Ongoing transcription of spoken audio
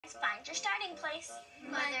Please find your starting place.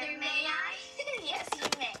 Mother, may I? Yes, you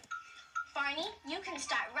may. Barney, you can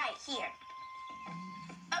start right here.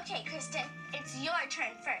 Okay, Kristen, it's your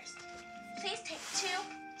turn first. Please take 2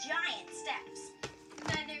 giant steps.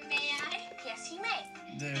 Mother, may I? Yes, you may.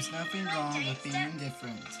 There's nothing wrong with being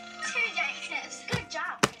different. 2 giant steps. Good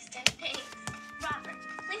job, Kristen. Thanks. Robert,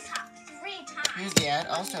 please hop 3 times. Here's Dad,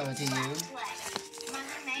 I'll show it to you. Left leg.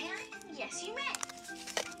 Mother, may I? Yes, you may.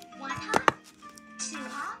 1 hop, 2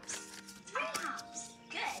 hops, 3 hops.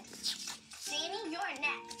 Good. Danny, you're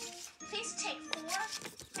next. Please take 4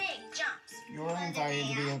 big jumps. You're invited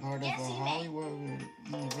to be a part of Yes, a you may. Hollywood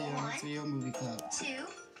video movie club. 2,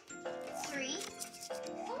 3,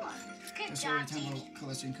 4. Good This job, story Danny. time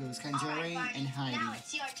collection includes All right, Conjuring Barney, and Heidi. now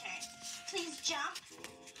it's your turn. Please jump,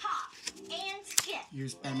 hop, and skip.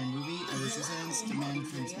 Here's Batman movie, Resistance, The Man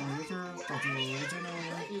from Snow River, both the original.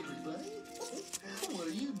 Hi, everybody. What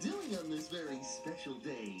are you doing on this very special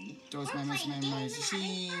day? Those We're Memories, playing Memories,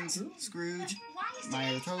 games. Machines, Scrooge, Why is Mario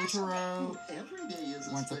today a special day? Totoro, Every day is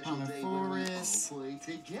a Once special Upon a day when we Forest, all play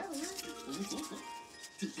together.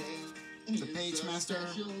 Today The is Page a Master,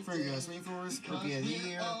 special Fergus day Rainforest, because Rookie of the we're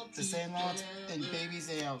Year, all The Sandlot, and together.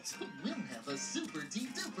 Baby's Out. We'll have a super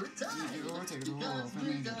duper time. You're take the Because whole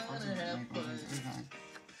we're gonna have fun.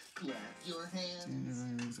 Clap your hands,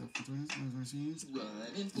 run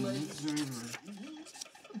and play,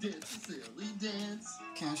 dance a silly dance,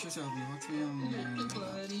 Cash yourself, you watch me make a on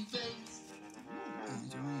funny face.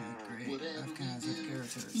 enjoying a great Whatever cast we of do,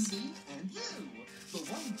 characters. me and you. The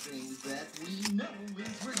one thing that we know